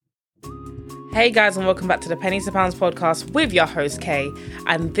Hey guys, and welcome back to the Pennies to Pounds podcast with your host Kay.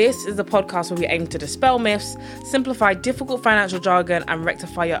 And this is the podcast where we aim to dispel myths, simplify difficult financial jargon, and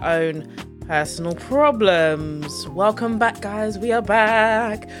rectify your own personal problems. Welcome back, guys. We are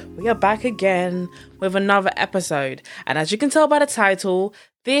back. We are back again with another episode. And as you can tell by the title,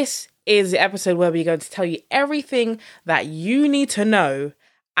 this is the episode where we're going to tell you everything that you need to know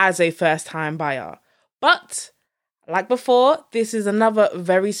as a first-time buyer. But like before, this is another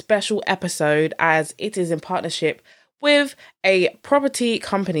very special episode as it is in partnership with a property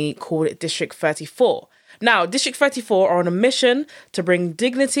company called District 34. Now, District 34 are on a mission to bring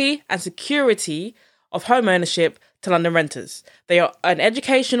dignity and security of home ownership to London renters. They are an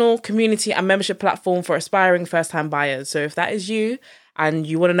educational, community and membership platform for aspiring first-time buyers. So if that is you and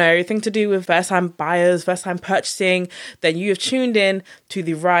you want to know everything to do with first-time buyers, first-time purchasing, then you have tuned in to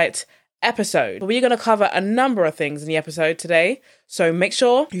the right episode. We're going to cover a number of things in the episode today. So make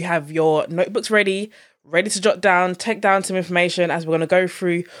sure you have your notebooks ready to jot down, take down some information as we're going to go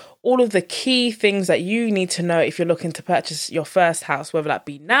through all of the key things that you need to know if you're looking to purchase your first house, whether that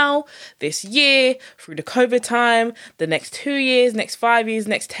be now, this year, through the COVID time, the next 2 years, next 5 years,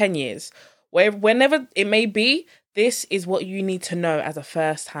 next 10 years. Whenever it may be, this is what you need to know as a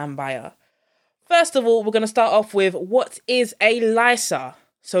first-time buyer. First of all, we're going to start off with what is a LISA.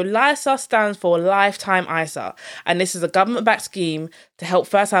 So LISA stands for Lifetime ISA, and this is a government-backed scheme to help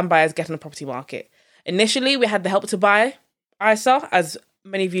first-time buyers get on the property market. Initially, we had the Help to Buy ISA, as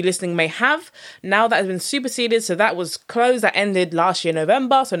many of you listening may have. Now that has been superseded, so that was closed, that ended last year,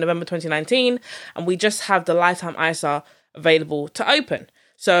 November 2019, and we just have the Lifetime ISA available to open.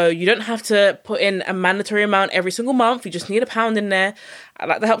 So you don't have to put in a mandatory amount every single month, you just need £1 in there. I'd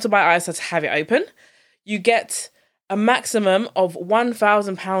like the Help to Buy ISA to have it open. You get a maximum of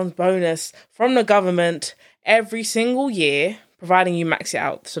 £1,000 bonus from the government every single year, providing you max it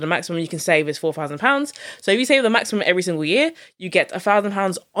out. So the maximum you can save is £4,000. So if you save the maximum every single year, you get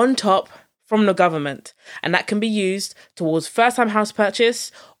 £1,000 on top from the government. And that can be used towards first-time house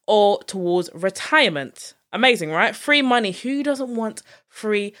purchase or towards retirement. Amazing, right? Free money. Who doesn't want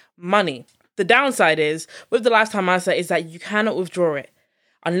free money? The downside is, with the Lifetime ISA, is that you cannot withdraw it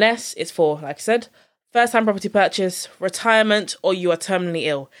unless it's for, like I said, first-time property purchase, retirement, or you are terminally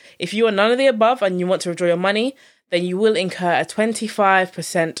ill. If you are none of the above and you want to withdraw your money, then you will incur a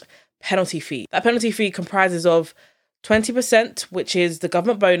 25% penalty fee. That penalty fee comprises of 20%, which is the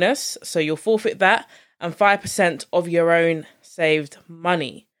government bonus, so you'll forfeit that, and 5% of your own saved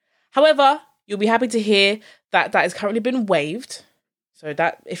money. However, you'll be happy to hear that that has currently been waived. So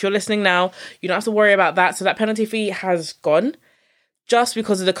that if you're listening now, you don't have to worry about that. So that penalty fee has gone, just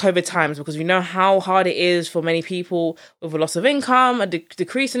because of the COVID times, because we know how hard it is for many people with a loss of income, a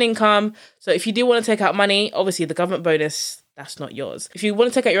decrease in income. So if you do want to take out money, obviously the government bonus, that's not yours. If you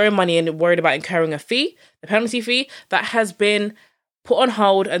want to take out your own money and worried about incurring a fee, the penalty fee, that has been put on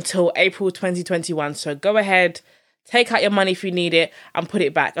hold until April 2021. So go ahead, take out your money if you need it and put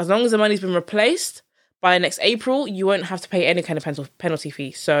it back. As long as the money's been replaced by next April, you won't have to pay any kind of penalty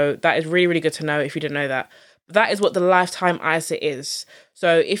fee. So that is really, really good to know if you didn't know that. That is what the Lifetime ISA is.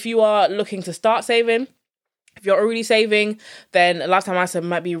 So if you are looking to start saving, if you're already saving, then a Lifetime ISA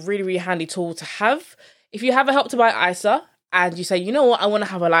might be a really, really handy tool to have. If you have a Help to Buy ISA and you say, you know what, I want to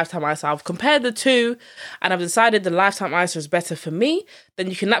have a Lifetime ISA, I've compared the two and I've decided the Lifetime ISA is better for me, then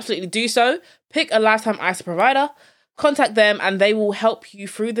you can absolutely do so. Pick a Lifetime ISA provider, contact them, and they will help you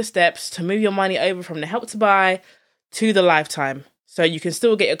through the steps to move your money over from the Help to Buy to the Lifetime. So you can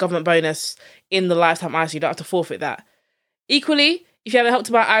still get your government bonus in the Lifetime ISA. You don't have to forfeit that. Equally, if you have a Help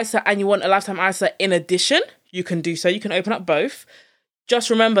to Buy ISA and you want a Lifetime ISA in addition, you can do so. You can open up both. Just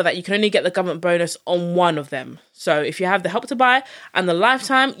remember that you can only get the government bonus on one of them. So if you have the Help to Buy and the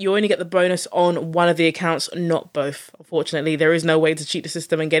Lifetime, you only get the bonus on one of the accounts, not both. Unfortunately, there is no way to cheat the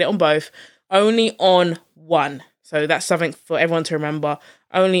system and get it on both. Only on one. So that's something for everyone to remember.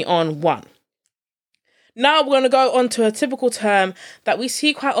 Only on one. Now we're going to go on to a typical term that we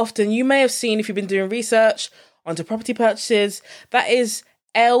see quite often. You may have seen if you've been doing research onto property purchases. That is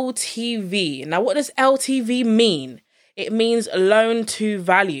LTV. Now, what does LTV mean? It means loan to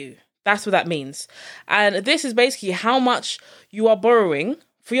value. That's what that means. And this is basically how much you are borrowing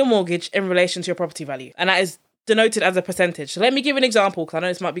for your mortgage in relation to your property value. And that is denoted as a percentage. So let me give you an example, because I know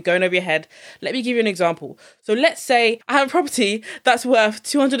this might be going over your head. Let me give you an example. So let's say I have a property that's worth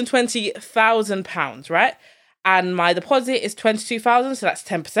 £220,000, right? And my deposit is £22,000, so that's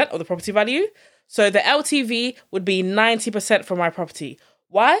 10% of the property value. So the LTV would be 90% for my property.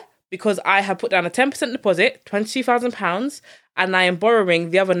 Why? Because I have put down a 10% deposit, £22,000, and I am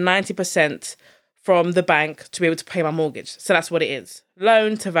borrowing the other 90% from the bank to be able to pay my mortgage. So that's what it is.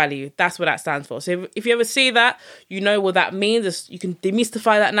 loan to value. That's what that stands for. So if you ever see that, you know what that means. You can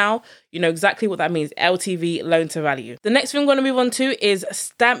demystify that now. You know exactly what that means. LTV, loan to value. The next thing I'm going to move on to is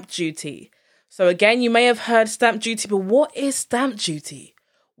stamp duty. So again, you may have heard stamp duty, but what is stamp duty?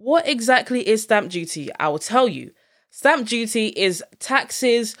 What exactly is stamp duty? I will tell you. Stamp duty is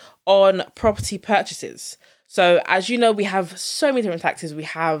taxes on property purchases. So as you know, we have so many different taxes.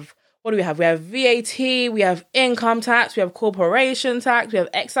 What do we have? We have VAT, we have income tax, we have corporation tax, we have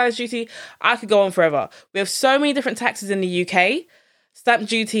excise duty. I could go on forever. We have so many different taxes in the UK. Stamp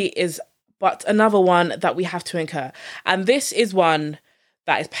duty is but another one that we have to incur. And this is one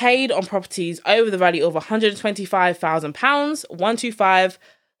that is paid on properties over the value of £125,000,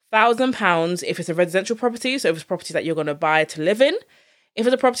 £125,000 if it's a residential property. So if it's a property that you're going to buy to live in. If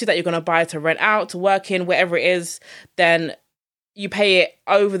it's a property that you're going to buy to rent out, to work in, wherever it is, then you pay it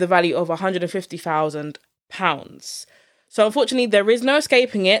over the value of £150,000. So unfortunately, there is no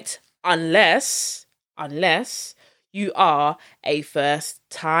escaping it unless you are a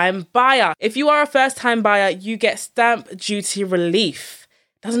first-time buyer. If you are a first-time buyer, you get stamp duty relief.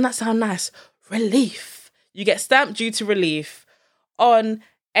 Doesn't that sound nice? Relief. You get stamp duty relief on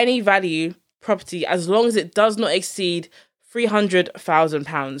any value property as long as it does not exceed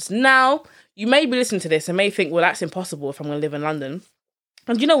 £300,000. Now, you may be listening to this and may think, well, that's impossible if I'm going to live in London.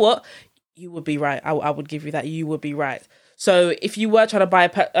 And you know what? You would be right. I would give you that. You would be right. So if you were trying to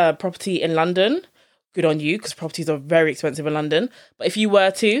buy a property in London, good on you, because properties are very expensive in London. But if you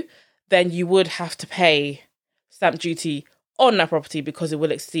were to, then you would have to pay stamp duty on that property because it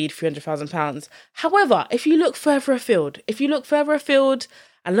will exceed £300,000. However, if you look further afield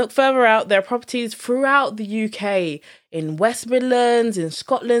and look further out, there are properties throughout the UK, in West Midlands, in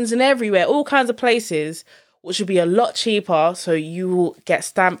Scotland, and everywhere, all kinds of places, which will be a lot cheaper. So you will get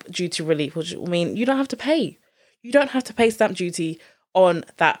stamp duty relief, which will mean you don't have to pay. You don't have to pay stamp duty on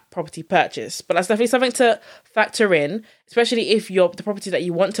that property purchase. But that's definitely something to factor in, especially if the property that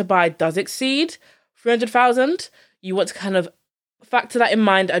you want to buy does exceed 300,000. You want to kind of factor that in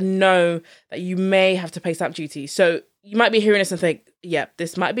mind and know that you may have to pay stamp duty. So you might be hearing this and think, yeah,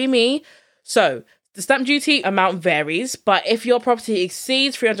 this might be me. So the stamp duty amount varies, but if your property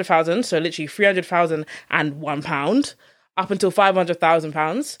exceeds 300,000, so literally £300,001 up until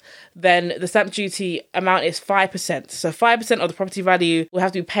 £500,000, then the stamp duty amount is 5%. So 5% of the property value will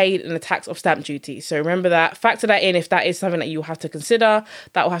have to be paid in the tax of stamp duty. So remember that, factor that in if that is something that you have to consider.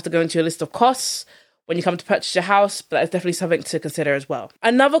 That will have to go into a list of costs when you come to purchase your house, but that's definitely something to consider as well.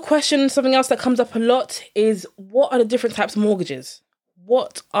 Another question, something else that comes up a lot is, what are the different types of mortgages?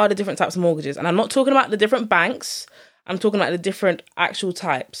 What are the different types of mortgages? And I'm not talking about the different banks. I'm talking about the different actual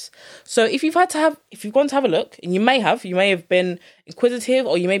types. So if you've gone to have a look, and you may have been inquisitive,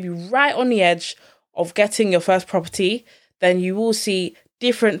 or you may be right on the edge of getting your first property, then you will see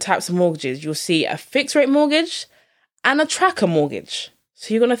different types of mortgages. You'll see a fixed rate mortgage and a tracker mortgage.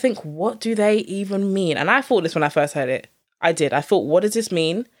 So you're going to think, what do they even mean? And I thought this when I first heard it. I did. I thought, what does this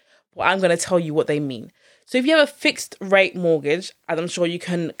mean? Well, I'm going to tell you what they mean. So if you have a fixed rate mortgage, as I'm sure you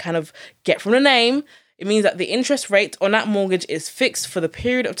can kind of get from the name, it means that the interest rate on that mortgage is fixed for the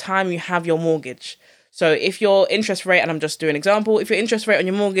period of time you have your mortgage. So if your interest rate, and I'm just doing an example, if your interest rate on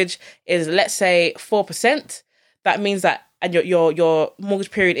your mortgage is, let's say, 4%, that means that, and your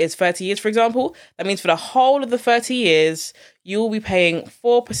mortgage period is 30 years, for example, that means for the whole of the 30 years, you will be paying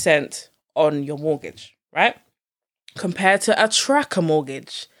 4% on your mortgage, right? Compared to a tracker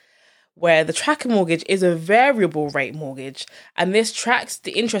mortgage, where the tracker mortgage is a variable rate mortgage, and this tracks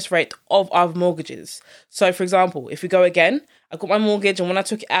the interest rate of other mortgages. So for example, if we go again, I got my mortgage, and when I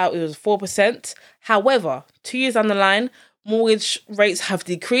took it out, it was 4%. However, 2 years down the line, mortgage rates have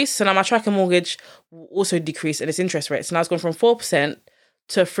decreased. So now my tracker mortgage will also decrease in its interest rate. So now it's gone from 4%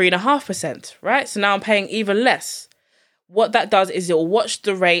 to 3.5%, right? So now I'm paying even less. What that does is it will watch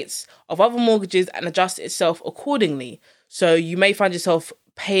the rates of other mortgages and adjust itself accordingly. So you may find yourself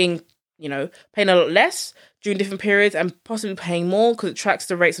paying a lot less during different periods and possibly paying more because it tracks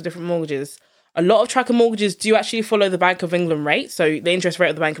the rates of different mortgages. A lot of tracker mortgages do actually follow the Bank of England rate, so the interest rate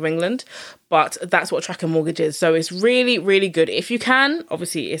of the Bank of England, but that's what tracker mortgage is. So it's really, really good. If you can,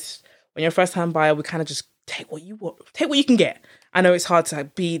 obviously, when you're a first-time buyer, we kind of just take what you can get. I know it's hard to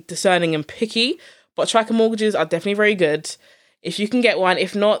be discerning and picky, but tracker mortgages are definitely very good. If you can get one,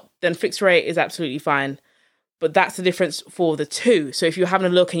 if not, then fixed rate is absolutely fine. But that's the difference for the two. So if you're having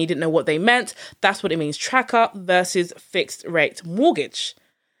a look and you didn't know what they meant, that's what it means. Tracker versus fixed rate mortgage.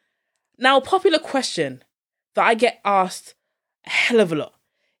 Now, a popular question that I get asked a hell of a lot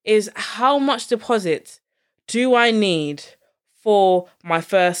is, how much deposit do I need for my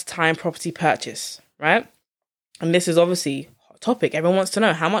first time property purchase, right? And this is obviously hot topic. Everyone wants to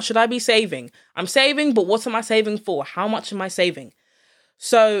know, how much should I be saving? I'm saving, but what am I saving for? How much am I saving?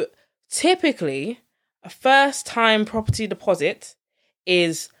 So typically, a first-time property deposit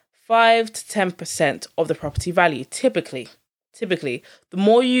is 5 to 10% of the property value. Typically, the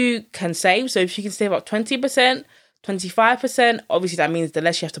more you can save, so if you can save up 20%, 25%, obviously that means the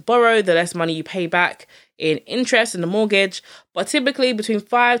less you have to borrow, the less money you pay back in interest and the mortgage, but typically between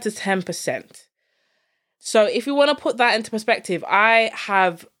 5 to 10%. So if you want to put that into perspective, I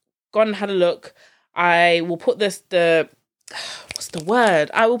have gone and had a look. I will put what's the word?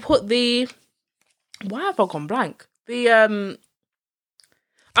 Why have I gone blank?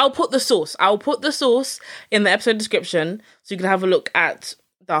 I'll put the source. I'll put the source in the episode description so you can have a look at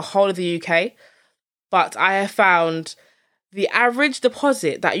the whole of the UK. But I have found the average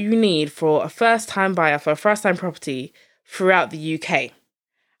deposit that you need for a first-time buyer, for a first-time property throughout the UK.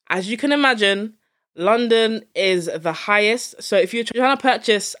 As you can imagine, London is the highest. So if you're trying to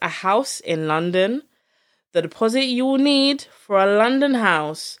purchase a house in London, the deposit you will need for a London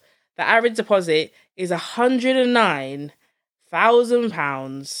house, the average deposit is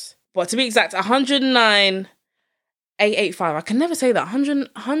 £109,000. But to be exact, 109,885. I can never say that.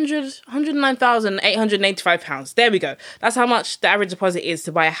 109,885 pounds. There we go. That's how much the average deposit is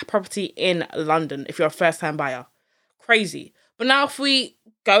to buy a property in London if you're a first-time buyer. Crazy. But now if we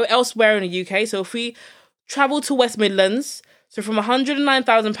go elsewhere in the UK, so if we travel to West Midlands, so from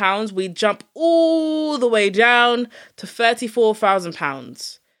 £109,000, we jump all the way down to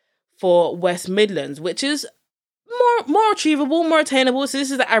 £34,000 for West Midlands, which is more achievable, more attainable. So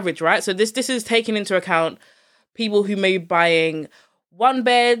this is the average, right? So this is taking into account people who may be buying 1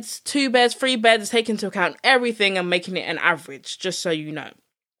 beds, 2 beds, 3 beds, taking into account everything and making it an average, just so you know.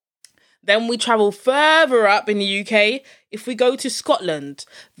 Then we travel further up in the UK. If we go to Scotland,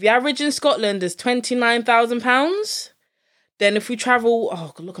 the average in Scotland is £29,000. Then if we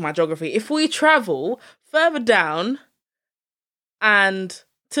travel, look at my geography. If we travel further down and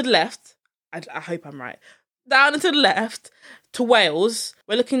to the left, I hope I'm right, down and to the left to Wales,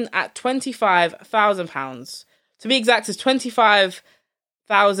 we're looking at £25,000. To be exact, it's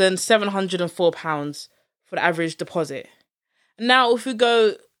 £25,704 for the average deposit. Now, if we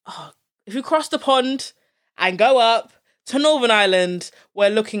cross the pond and go up to Northern Ireland, we're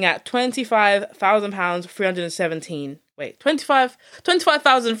looking at £25,317. Wait,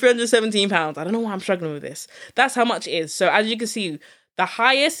 £25,317. I don't know why I'm struggling with this. That's how much it is. So as you can see, the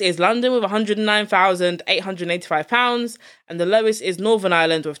highest is London with £109,885, and the lowest is Northern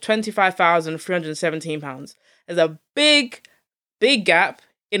Ireland with £25,317. There's a big gap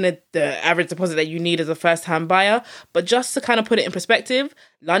in the average deposit that you need as a first-time buyer. But just to kind of put it in perspective,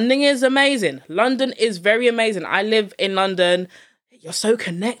 London is amazing. London is very amazing. I live in London. You're so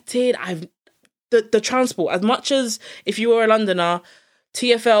connected. The transport, as much as if you were a Londoner,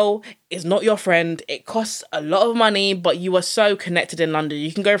 TfL is not your friend. It costs a lot of money, but you are so connected in London.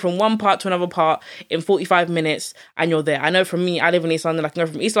 You can go from one part to another part in 45 minutes and you're there. I know from me, I live in East London. I can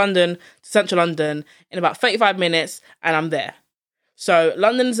go from East London to Central London in about 35 minutes and I'm there. So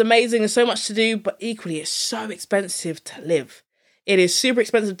London is amazing. There's so much to do, but equally it's so expensive to live. It is super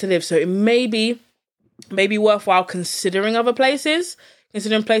expensive to live. So it may be worthwhile considering other places.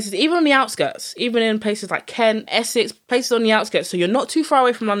 Considering places, even on the outskirts, even in places like Kent, Essex, places on the outskirts. So you're not too far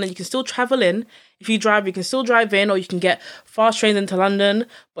away from London. You can still travel in. If you drive, you can still drive in, or you can get fast trains into London,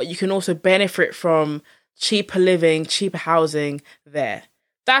 but you can also benefit from cheaper living, cheaper housing there.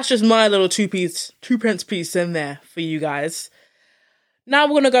 That's just my little 2 pence piece in there for you guys. Now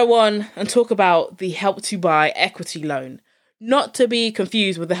we're going to go on and talk about the Help to Buy equity loan. Not to be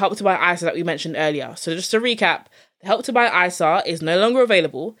confused with the Help to Buy ISA that we mentioned earlier. So just to recap, the Help to Buy ISA is no longer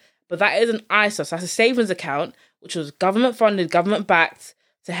available, but that is an ISA, so that's a savings account, which was government-funded, government-backed,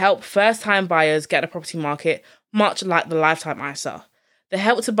 to help first-time buyers get a property market, much like the Lifetime ISA. The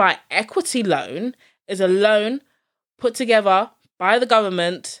Help to Buy equity loan is a loan put together by the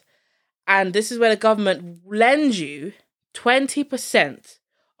government, and this is where the government lends you 20%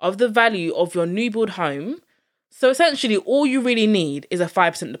 of the value of your new build home. So essentially, all you really need is a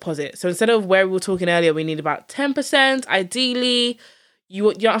 5% deposit. So instead of where we were talking earlier, we need about 10%. Ideally,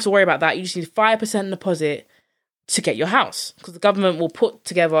 you don't have to worry about that. You just need 5% deposit to get your house, because the government will put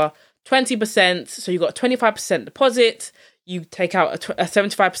together 20%. So you've got a 25% deposit. You take out a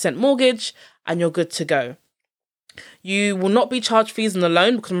 75% mortgage and you're good to go. You will not be charged fees on the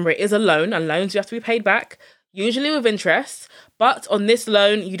loan, because remember, it is a loan, and loans you have to be paid back, usually with interest. But on this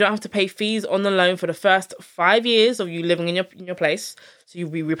loan, you don't have to pay fees on the loan for the first 5 years of you living in your place. So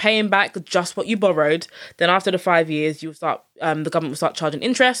you'll be repaying back just what you borrowed. Then after the 5 years, the government will start charging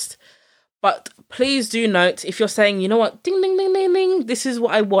interest. But please do note, if you're saying, you know what, ding, ding, ding, ding, ding, this is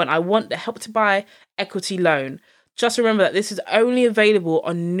what I want. I want the Help to Buy equity loan. Just remember that this is only available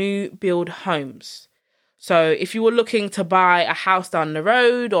on new build homes. So if you were looking to buy a house down the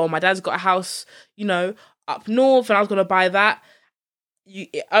road, or my dad's got a house, up north and I was going to buy that,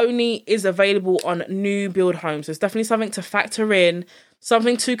 it only is available on new build homes. So it's definitely something to factor in,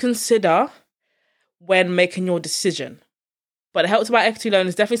 something to consider when making your decision. But the Help to Buy equity loan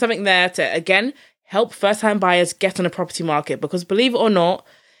is definitely something there to, again, help first-time buyers get on the property market. Because believe it or not,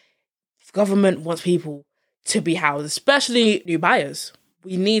 the government wants people to be housed, especially new buyers.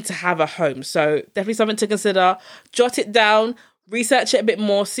 We need to have a home. So definitely something to consider. Jot it down, research it a bit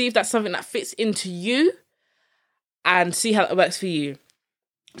more, see if that's something that fits into you, and see how it works for you.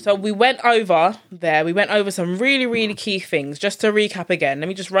 So we went over some really, really key things. Just to recap again, let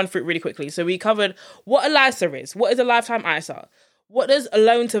me just run through it really quickly. So we covered what a LISA is. What is a lifetime ISA? What does a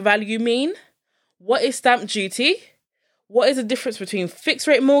loan to value mean? What is stamp duty? What is the difference between fixed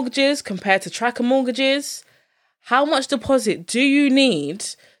rate mortgages compared to tracker mortgages? How much deposit do you need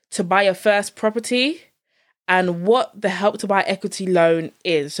to buy your first property? And what the Help to Buy equity loan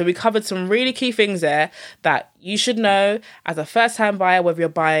is. So we covered some really key things there that you should know as a first-time buyer, whether you're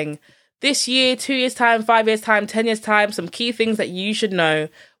buying this year, 2 years' time, 5 years' time, 10 years' time, some key things that you should know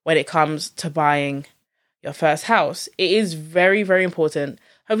when it comes to buying your first house. It is very, very important.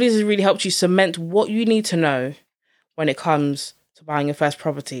 Hopefully this has really helped you cement what you need to know when it comes to buying your first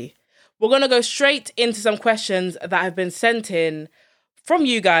property. We're going to go straight into some questions that have been sent in from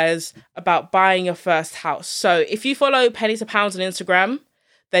you guys about buying your first house. So if you follow Pennies to Pounds on Instagram,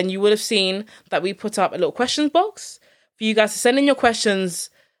 then you would have seen that we put up a little questions box for you guys to send in your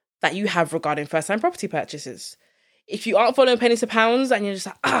questions that you have regarding first-time property purchases. If you aren't following Pennies to Pounds and you're just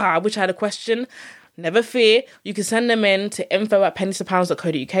like, I wish I had a question, never fear. You can send them in to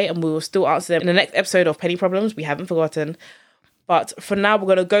info@penniestopounds.co.uk and we will still answer them in the next episode of Penny Problems. We haven't forgotten. But for now, we're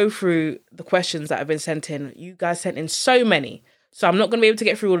going to go through the questions that have been sent in. You guys sent in so many. So I'm not going to be able to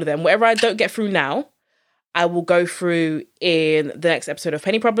get through all of them. Whatever I don't get through now, I will go through in the next episode of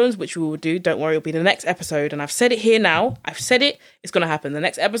Penny Problems, which we will do. Don't worry, it'll be the next episode. And I've said it here now. I've said it. It's going to happen. The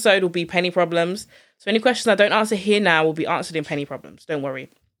next episode will be Penny Problems. So any questions I don't answer here now will be answered in Penny Problems. Don't worry.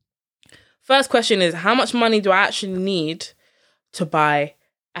 First question is, how much money do I actually need to buy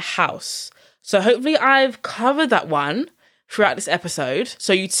a house? So hopefully I've covered that one throughout this episode.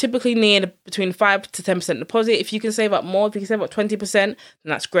 So you typically need between 5 to 10% deposit. If you can save up more, if you can save up 20%, then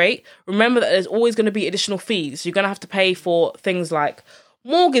that's great. Remember that there's always going to be additional fees. You're going to have to pay for things like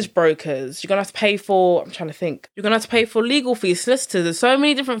mortgage brokers. You're going to have to pay for, you're going to have to pay for legal fees, solicitors. There's so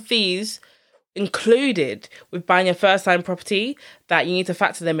many different fees included with buying your first time property that you need to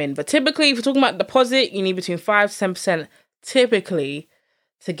factor them in. But typically, if we're talking about deposit, you need between 5 to 10% typically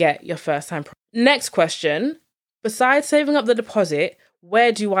to get your first time property. Next question. Besides saving up the deposit,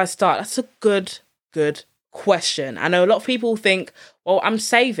 where do I start? That's a good question. I know a lot of people think, well, I'm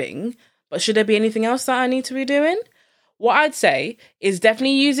saving, but should there be anything else that I need to be doing? What I'd say is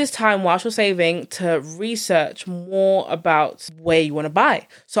definitely use this time whilst you're saving to research more about where you want to buy.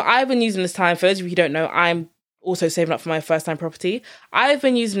 So I've been using this time, for those of you who don't know, I'm also saving up for my first time property. I've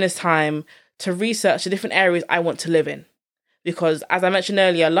been using this time to research the different areas I want to live in. Because, as I mentioned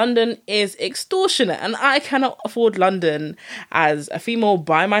earlier, London is extortionate and I cannot afford London as a female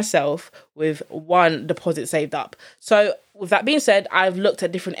by myself with one deposit saved up. So, with that being said, I've looked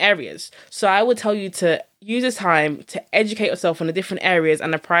at different areas. So, I would tell you to use this time to educate yourself on the different areas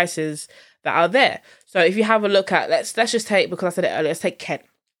and the prices that are there. So, if you have a look at, let's just take, because I said it earlier, let's take Kent.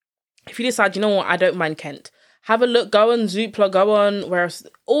 If you decide, you know what, I don't mind Kent, have a look, go on Zoopla, go on where else,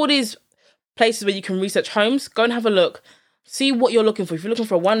 all these places where you can research homes, go and have a look. See what you're looking for. If you're looking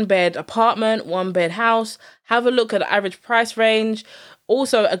for a 1-bed apartment, 1-bed house, have a look at the average price range.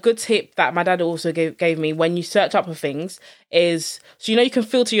 Also, a good tip that my dad also gave me when you search up for things is, so you can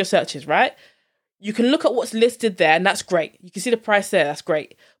filter your searches, right? You can look at what's listed there, and that's great. You can see the price there, that's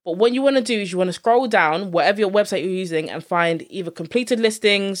great. But what you want to do is you want to scroll down, whatever your website you're using, and find either completed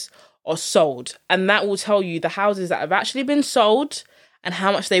listings or sold. And that will tell you the houses that have actually been sold and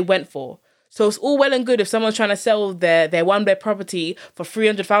how much they went for. So it's all well and good if someone's trying to sell their 1-bed property for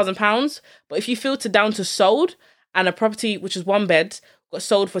 £300,000. But if you filter down to sold and a property which is 1-bed got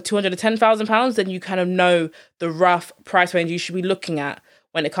sold for £210,000, then you kind of know the rough price range you should be looking at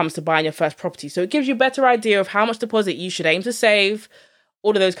when it comes to buying your first property. So it gives you a better idea of how much deposit you should aim to save,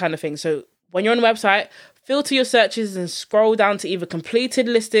 all of those kind of things. So when you're on the website, filter your searches and scroll down to either completed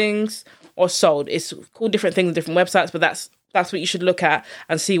listings or sold. It's called different things on different websites, but that's what you should look at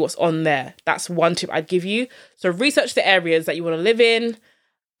and see what's on there. That's one tip I'd give you. So research the areas that you want to live in.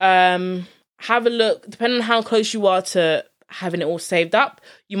 have a look, depending on how close you are to having it all saved up,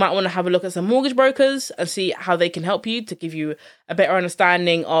 you might want to have a look at some mortgage brokers and see how they can help you to give you a better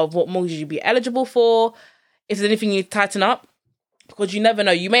understanding of what mortgage you'd be eligible for. If there's anything you need to tighten up, because you never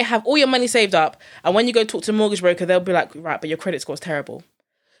know. You may have all your money saved up, and when you go talk to a mortgage broker, they'll be like, right, but your credit score is terrible.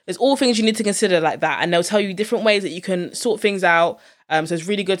 There's all things you need to consider like that, and they'll tell you different ways that you can sort things out. So it's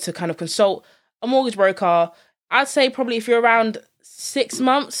really good to kind of consult a mortgage broker. I'd say probably if you're around 6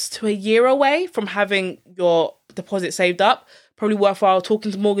 months to a year away from having your deposit saved up, probably worthwhile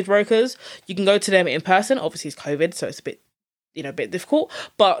talking to mortgage brokers. You can go to them in person. Obviously, it's COVID, so it's a bit difficult.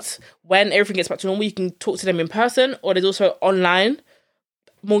 But when everything gets back to normal, you can talk to them in person, or there's also online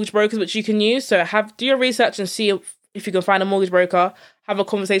mortgage brokers which you can use. So do your research and see if you can find a mortgage broker, have a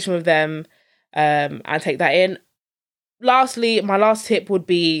conversation with them, and take that in. Lastly, my last tip would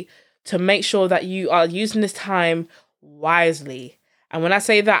be to make sure that you are using this time wisely. And when I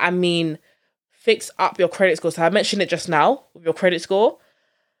say that, I mean fix up your credit score. So I mentioned it just now with your credit score.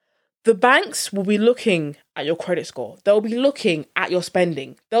 The banks will be looking at your credit score. They'll be looking at your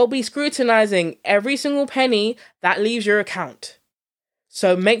spending. They'll be scrutinizing every single penny that leaves your account.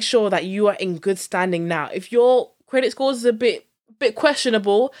 So make sure that you are in good standing now. If your credit score is a bit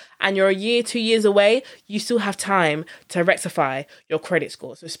questionable and you're a year, 2 years away, you still have time to rectify your credit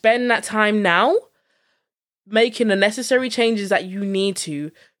score. So spend that time now making the necessary changes that you need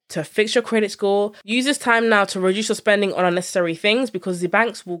to fix your credit score. Use this time now to reduce your spending on unnecessary things, because the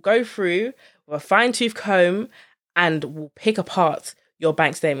banks will go through with a fine-tooth comb and will pick apart your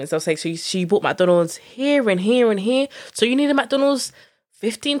bank statements. They'll say, so you bought McDonald's here and here and here, so you need a McDonald's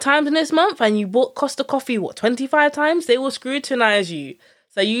 15 times in this month, and you bought Costa Coffee, 25 times? They will scrutinize you.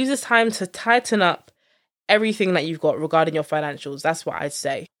 So use this time to tighten up everything that you've got regarding your financials. That's what I'd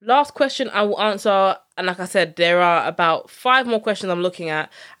say. Last question I will answer, and like I said, there are about 5 more questions I'm looking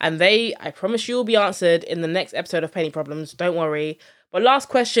at, and I promise you will be answered in the next episode of Penny Problems. Don't worry. But last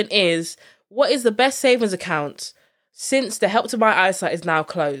question is, what is the best savings account since the Help to Buy ISA is now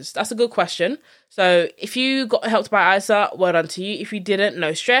closed? That's a good question. So if you got Help to Buy ISA, well done to you. If you didn't,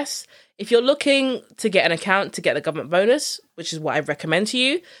 no stress. If you're looking to get an account to get the government bonus, which is what I recommend to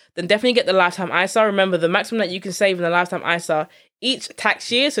you, then definitely get the Lifetime ISA. Remember, the maximum that you can save in the Lifetime ISA each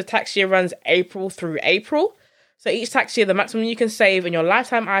tax year, so tax year runs April through April. So each tax year, the maximum you can save in your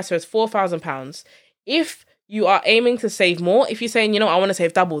Lifetime ISA is £4,000. If you are aiming to save more, if you're saying, I want to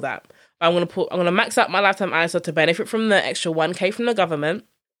save double that, I'm going to max out my Lifetime ISA to benefit from the extra 1K from the government,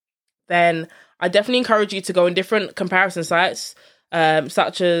 then I definitely encourage you to go in different comparison sites,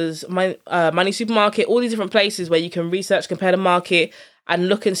 such as Money Supermarket, all these different places where you can research, compare the market, and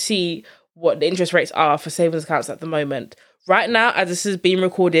look and see what the interest rates are for savings accounts at the moment. Right now, as this is being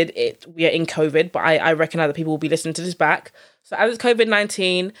recorded, we are in COVID, but I recognize that people will be listening to this back. So as it's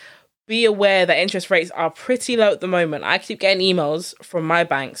COVID-19, be aware that interest rates are pretty low at the moment. I keep getting emails from my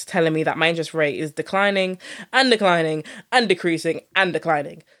banks telling me that my interest rate is declining and declining and decreasing and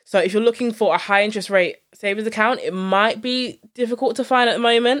declining. So if you're looking for a high interest rate savings account, it might be difficult to find at the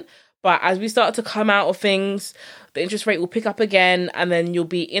moment. But as we start to come out of things, the interest rate will pick up again, and then you'll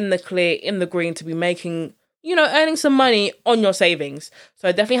be in the clear, in the green, to be making, earning some money on your savings. So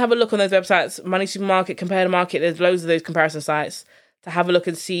definitely have a look on those websites, Money Supermarket, Compare the Market. There's loads of those comparison sites to have a look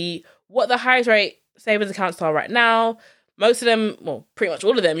and see what the highest rate savings accounts are right now. Most of them, well, pretty much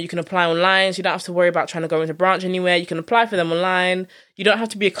all of them, you can apply online. So you don't have to worry about trying to go into branch anywhere. You can apply for them online. You don't have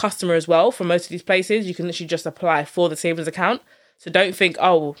to be a customer as well for most of these places. You can literally just apply for the savings account. So don't think,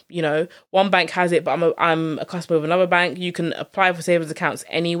 one bank has it, but I'm a customer of another bank. You can apply for savings accounts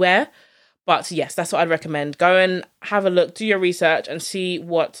anywhere. But yes, that's what I'd recommend. Go and have a look, do your research, and see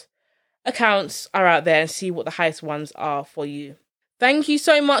what accounts are out there and see what the highest ones are for you. Thank you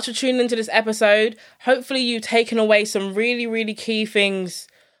so much for tuning into this episode. Hopefully you've taken away some really, really key things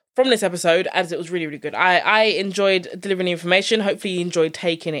from this episode, as it was really, really good. I enjoyed delivering the information. Hopefully you enjoyed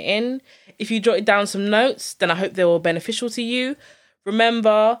taking it in. If you jotted down some notes, then I hope they were beneficial to you.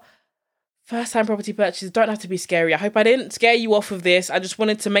 Remember, first-time property purchases don't have to be scary. I hope I didn't scare you off of this. I just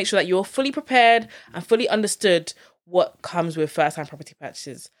wanted to make sure that you're fully prepared and fully understood what comes with first-time property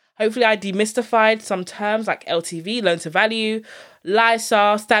purchases. Hopefully I demystified some terms like LTV, loan to value,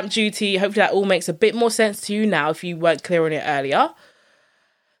 LISA, stamp duty. Hopefully that all makes a bit more sense to you now if you weren't clear on it earlier.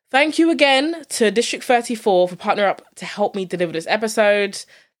 Thank you again to District 34 for partnering up to help me deliver this episode.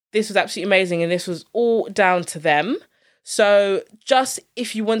 This was absolutely amazing, and this was all down to them. So just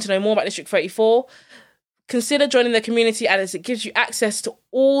if you want to know more about District 34, consider joining the community, as it gives you access to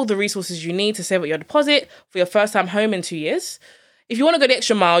all the resources you need to save up your deposit for your first time home in 2 years. If you want to go the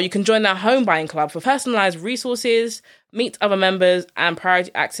extra mile, you can join their home buying club for personalized resources, meet other members, and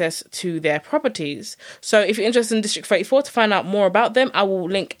priority access to their properties. So if you're interested in District 34 to find out more about them, I will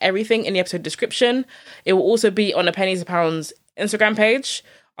link everything in the episode description. It will also be on the Pennies to Pounds Instagram page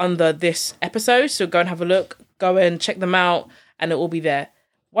under this episode. So go and have a look, go and check them out, and it will be there.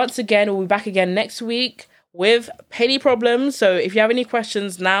 Once again, we'll be back again next week with penny problems. So if you have any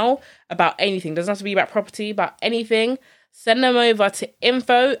questions now about anything, doesn't have to be about property, about anything, send them over to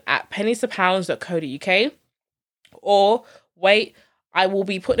info@penniestopounds.co.uk, or wait, I will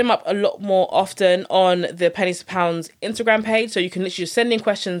be putting them up a lot more often on the Pennies to Pounds Instagram page, so you can literally just send in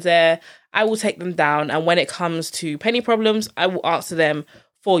questions there. I will take them down, and when it comes to penny problems, I will answer them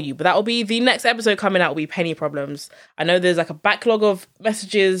for you. But that will be the next episode coming out, will be penny problems. I know there's like a backlog of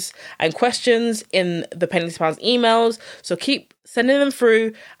messages and questions in the Pennies to Pounds emails, so keep sending them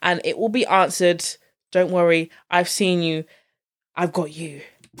through and it will be answered. Don't worry, I've seen you. I've got you.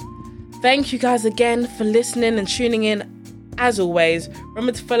 Thank you guys again for listening and tuning in. As always,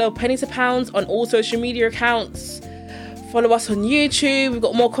 remember to follow Pennies to Pounds on all social media accounts. Follow us on YouTube. We've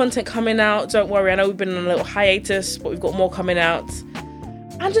got more content coming out. Don't worry, I know we've been on a little hiatus, but we've got more coming out.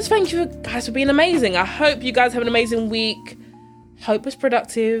 And just thank you guys for being amazing. I hope you guys have an amazing week. Hope it's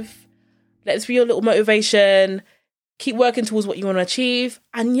productive. Let's be your little motivation. Keep working towards what you want to achieve.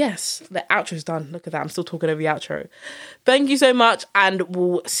 And yes, the outro's done. Look at that. I'm still talking over the outro. Thank you so much. And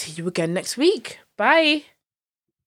we'll see you again next week. Bye.